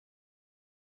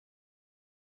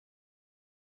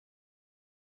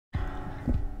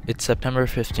It's September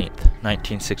 15th,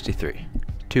 1963.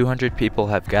 200 people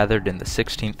have gathered in the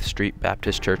 16th Street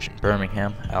Baptist Church in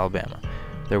Birmingham, Alabama.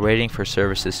 They're waiting for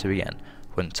services to begin,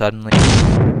 when suddenly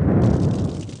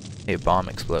a bomb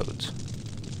explodes.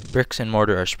 Bricks and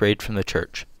mortar are sprayed from the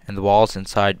church, and the walls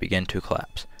inside begin to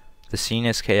collapse. The scene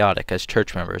is chaotic as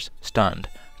church members, stunned,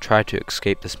 try to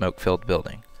escape the smoke-filled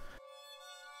building.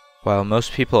 While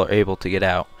most people are able to get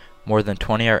out, more than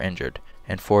 20 are injured,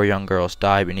 and 4 young girls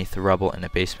die beneath the rubble in a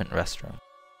basement restroom.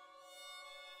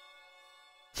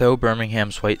 Though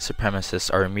Birmingham's white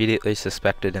supremacists are immediately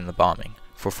suspected in the bombing,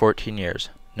 for 14 years,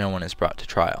 no one is brought to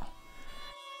trial.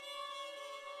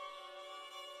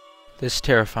 This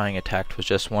terrifying attack was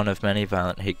just one of many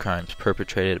violent hate crimes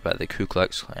perpetrated by the Ku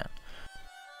Klux Klan.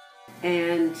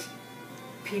 And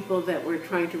people that were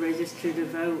trying to register to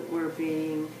vote were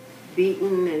being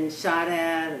beaten and shot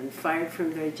at and fired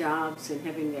from their jobs and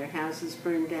having their houses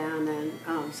burned down,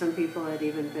 and some people had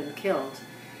even been killed.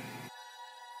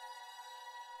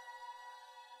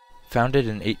 Founded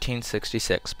in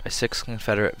 1866 by 6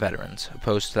 Confederate veterans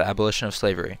opposed to the abolition of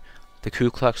slavery, the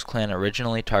Ku Klux Klan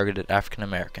originally targeted African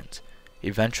Americans.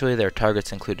 Eventually their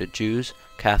targets included Jews,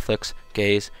 Catholics,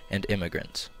 gays, and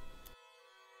immigrants.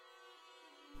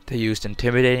 They used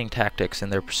intimidating tactics in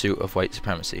their pursuit of white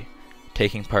supremacy,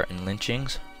 taking part in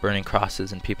lynchings, burning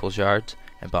crosses in people's yards,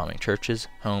 and bombing churches,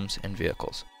 homes, and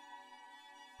vehicles.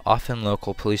 Often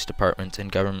local police departments and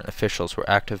government officials were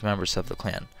active members of the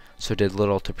Klan, so did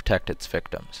little to protect its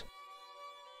victims.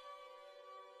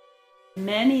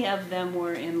 Many of them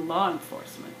were in law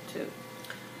enforcement, too.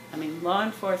 I mean, law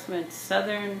enforcement,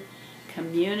 Southern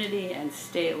community and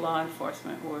state law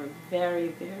enforcement were very,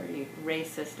 very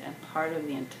racist and part of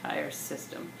the entire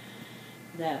system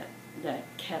that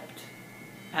kept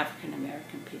African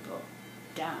American people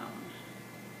down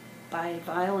by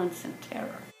violence and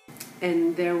terror.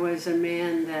 And there was a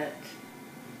man that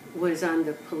was on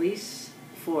the police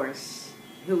force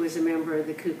who was a member of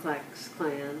the Ku Klux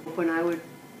Klan. When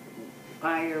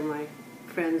I or my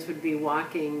friends would be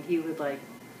walking, he would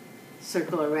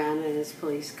circle around in his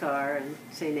police car and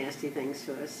say nasty things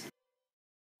to us.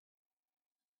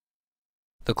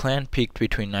 The Klan peaked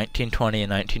between 1920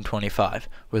 and 1925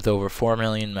 with over 4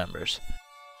 million members.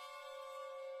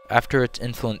 After its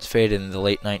influence faded in the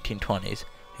late 1920s,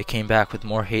 it came back with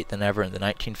more hate than ever in the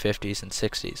 1950s and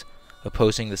 60s,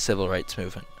 opposing the civil rights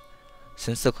movement.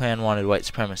 Since the Klan wanted white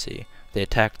supremacy, they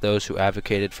attacked those who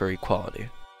advocated for equality.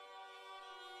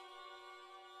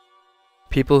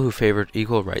 People who favored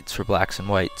equal rights for blacks and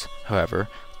whites, however,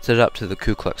 stood up to the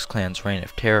Ku Klux Klan's reign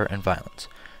of terror and violence,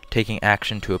 taking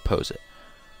action to oppose it.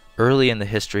 Early in the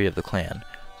history of the Klan,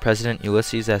 President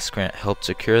Ulysses S. Grant helped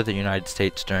secure the United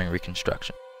States during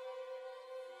Reconstruction.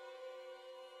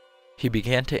 He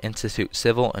began to institute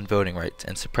civil and voting rights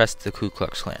and suppressed the Ku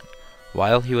Klux Klan.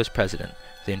 While he was president,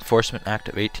 the Enforcement Act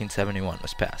of 1871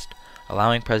 was passed,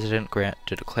 allowing President Grant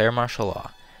to declare martial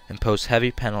law, impose heavy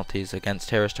penalties against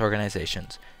terrorist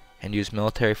organizations, and use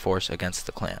military force against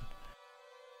the Klan.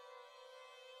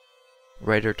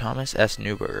 Writer Thomas S.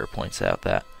 Newberger points out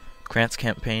that Grant's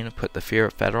campaign put the fear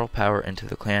of federal power into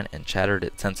the Klan and shattered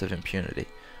its sense of impunity.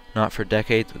 Not for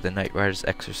decades would the Night Riders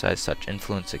exercise such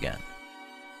influence again.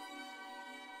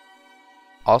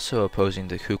 Also opposing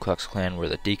the Ku Klux Klan were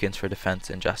the Deacons for Defense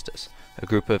and Justice, a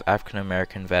group of African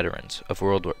American veterans of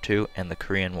World War II and the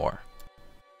Korean War.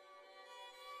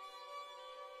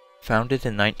 Founded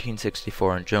in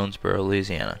 1964 in Jonesboro,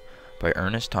 Louisiana, by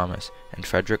Ernest Thomas and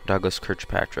Frederick Douglass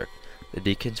Kirkpatrick, the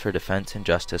Deacons for Defense and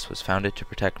Justice was founded to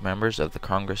protect members of the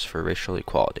Congress for Racial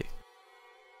Equality.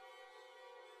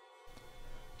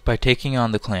 By taking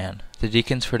on the Klan, the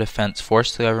Deacons for Defense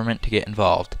forced the government to get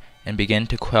involved and begin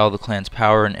to quell the Klan's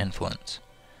power and influence.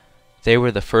 They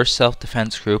were the first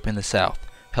self-defense group in the South,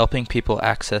 helping people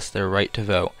access their right to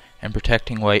vote and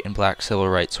protecting white and black civil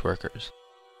rights workers.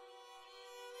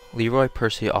 Leroy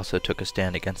Percy also took a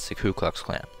stand against the Ku Klux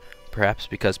Klan, perhaps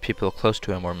because people close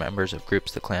to him were members of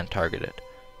groups the Klan targeted.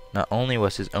 Not only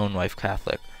was his own wife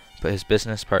Catholic, but his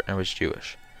business partner was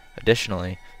Jewish.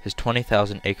 Additionally, his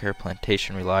 20,000-acre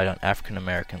plantation relied on African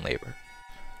American labor.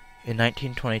 In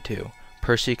 1922,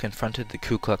 Percy confronted the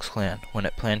Ku Klux Klan when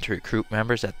it planned to recruit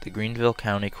members at the Greenville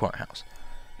County Courthouse.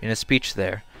 In a speech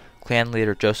there, Klan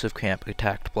leader Joseph Camp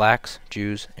attacked blacks,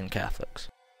 Jews, and Catholics.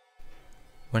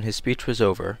 When his speech was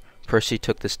over, Percy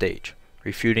took the stage,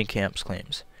 refuting Camp's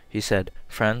claims. He said,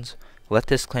 "Friends, let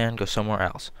this Klan go somewhere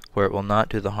else, where it will not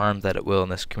do the harm that it will in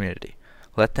this community.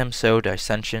 Let them sow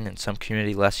dissension in some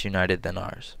community less united than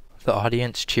ours." The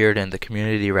audience cheered and the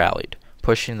community rallied,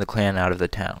 pushing the Klan out of the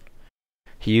town.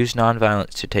 He used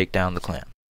nonviolence to take down the Klan.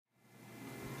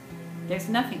 There's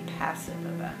nothing passive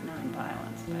about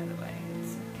nonviolence, by the way.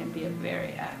 It can be a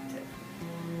very active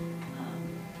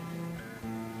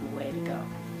way to go.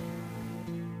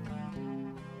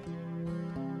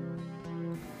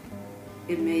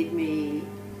 It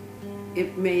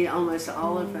made almost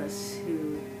all of us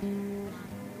who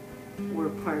were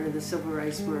part of the civil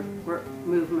rights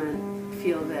movement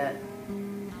feel that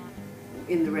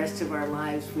in the rest of our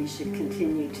lives we should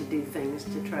continue to do things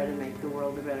to try to make the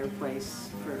world a better place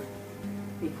for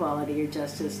equality or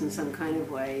justice in some kind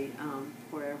of way,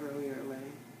 wherever